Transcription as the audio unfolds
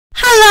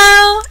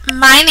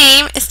My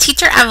name is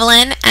Teacher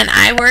Evelyn and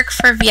I work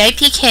for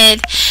VIP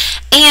Kid,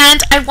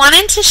 and I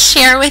wanted to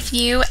share with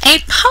you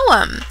a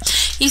poem.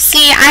 You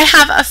see, I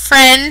have a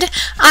friend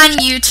on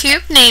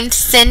YouTube named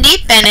Cindy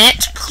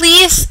Bennett.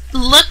 Please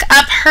look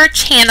up her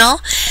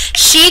channel.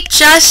 She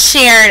just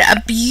shared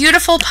a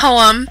beautiful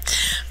poem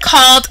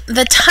called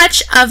The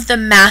Touch of the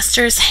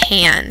Master's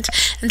Hand.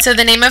 And so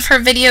the name of her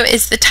video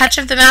is The Touch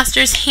of the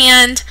Master's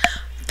Hand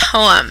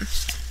Poem.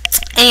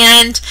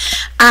 And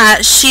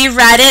she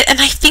read it, and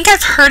I think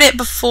I've heard it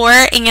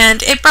before,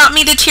 and it brought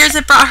me to tears.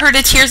 It brought her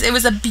to tears. It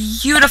was a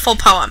beautiful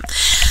poem.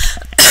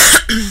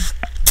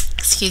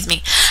 Excuse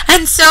me.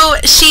 And so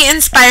she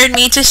inspired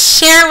me to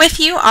share with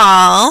you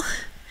all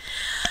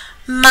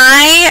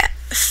my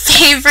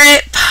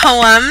favorite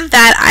poem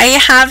that I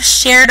have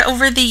shared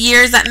over the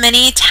years at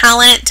many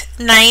talent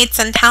nights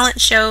and talent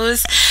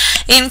shows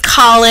in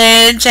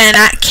college and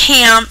at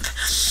camp.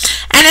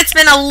 And it's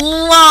been a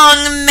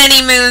long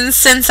many moons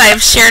since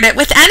I've shared it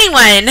with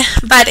anyone,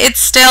 but it's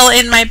still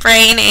in my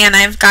brain and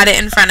I've got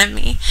it in front of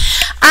me.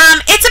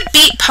 It's a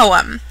beat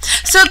poem.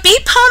 So a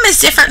beat poem is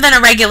different than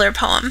a regular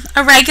poem.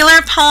 A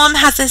regular poem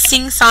has a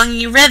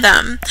sing-songy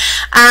rhythm.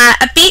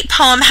 A beat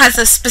poem has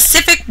a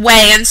specific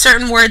way and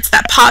certain words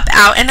that pop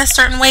out in a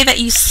certain way that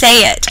you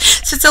say it.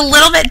 So it's a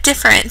little bit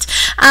different.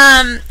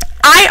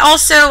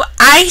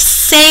 I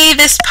say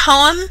this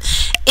poem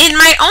in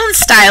my own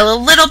style, a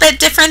little bit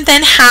different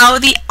than how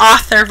the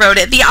author wrote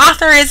it. The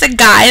author is a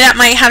guy, that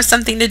might have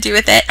something to do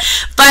with it,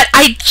 but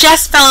I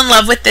just fell in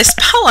love with this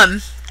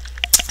poem.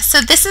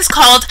 So this is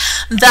called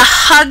The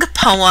Hug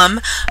Poem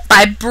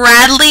by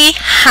Bradley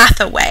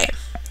Hathaway.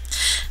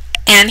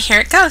 And here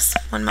it goes.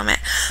 One moment.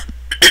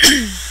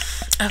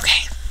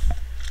 Okay.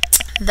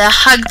 The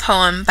Hug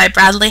Poem by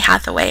Bradley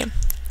Hathaway.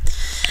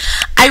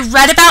 I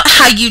read about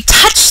how you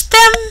touched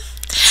them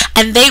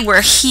and they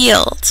were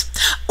healed.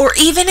 Or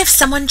even if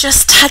someone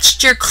just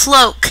touched your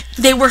cloak,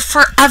 they were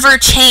forever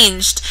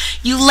changed.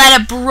 You let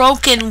a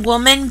broken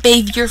woman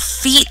bathe your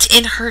feet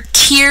in her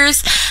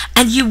tears,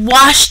 and you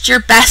washed your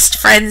best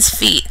friend's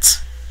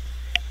feet.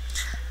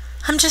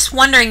 I'm just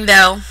wondering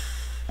though,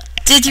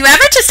 did you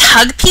ever just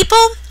hug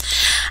people?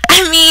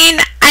 I mean,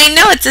 I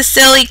know it's a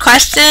silly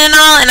question and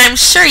all, and I'm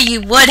sure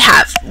you would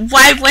have.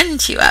 Why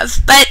wouldn't you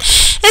have? But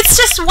it's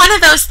just one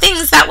of those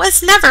things that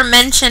was never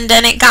mentioned,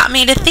 and it got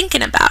me to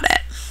thinking about it.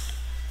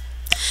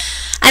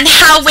 And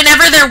how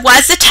whenever there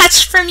was a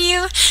touch from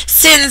you,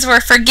 sins were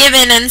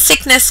forgiven and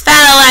sickness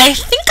fell. I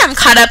think I'm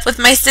caught up with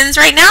my sins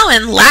right now,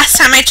 and last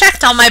time I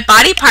checked, all my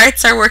body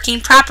parts are working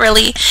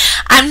properly.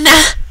 I'm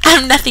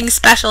nothing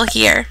special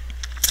here.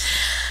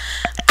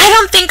 I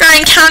don't think our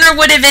encounter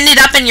would have ended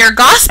up in your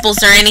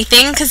Gospels or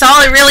anything, because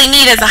all I really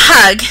need is a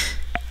hug.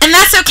 And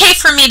that's okay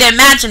for me to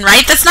imagine,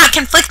 right? That's not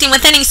conflicting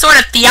with any sort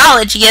of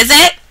theology, is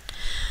it?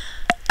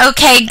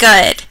 Okay,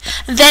 good.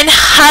 Then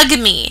hug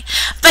me.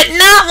 But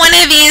not one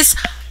of these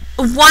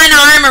one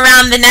arm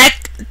around the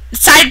neck,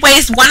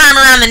 sideways, one arm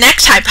around the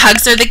neck type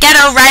hugs, or the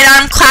ghetto right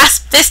arm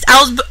clasp, fist,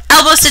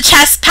 elbows to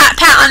chest, pat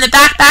on the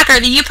back, or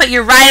the you put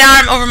your right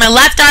arm over my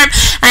left arm,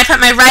 and I put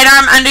my right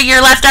arm under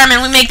your left arm, and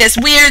we make this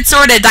weird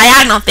sort of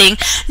diagonal thing.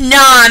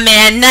 Nah,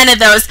 man, none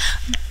of those.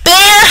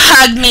 Bear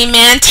hug me,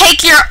 man.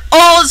 Take your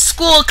old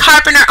school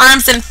carpenter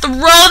arms and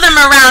throw them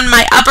around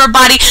my upper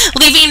body,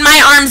 leaving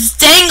my arms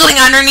dangling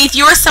underneath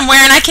yours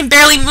somewhere, and I can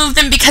barely move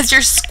them because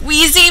you're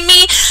squeezing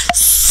me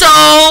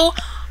so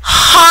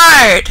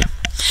hard.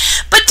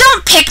 But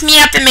don't pick me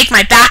up and make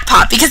my back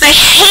pop, because I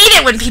hate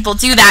it when people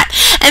do that.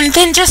 And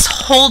then just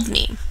hold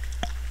me.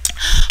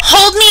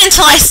 Hold me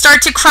until I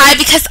start to cry,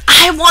 because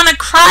I want to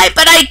cry,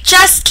 but I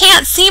just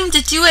can't seem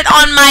to do it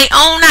on my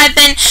own. I've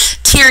been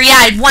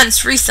teary-eyed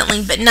once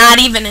recently, but not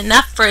even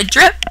enough for a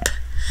drip.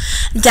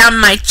 Down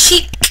my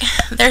cheek,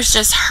 there's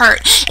just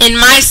hurt in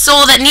my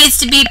soul that needs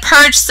to be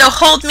purged, so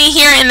hold me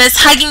here in this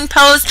hugging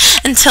pose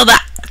until the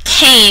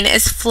pain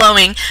is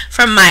flowing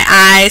from my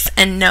eyes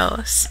and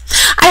nose.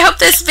 I hope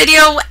this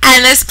video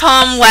and this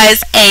poem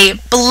was a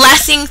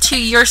blessing to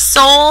your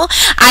soul.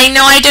 I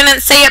know I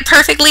didn't say it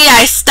perfectly.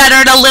 I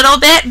stuttered a little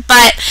bit,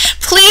 but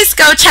please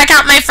go check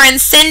out my friend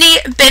Cindy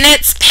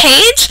Bennett's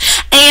page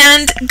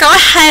and go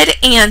ahead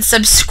and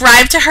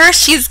subscribe to her.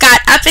 She's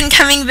got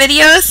up-and-coming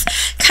videos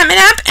coming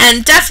up,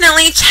 and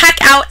definitely check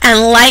out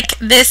and like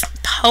this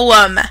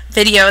poem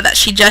video that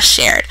she just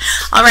shared.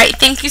 Alright,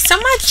 thank you so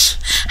much.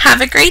 Have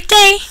a great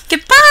day.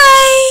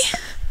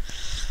 Goodbye.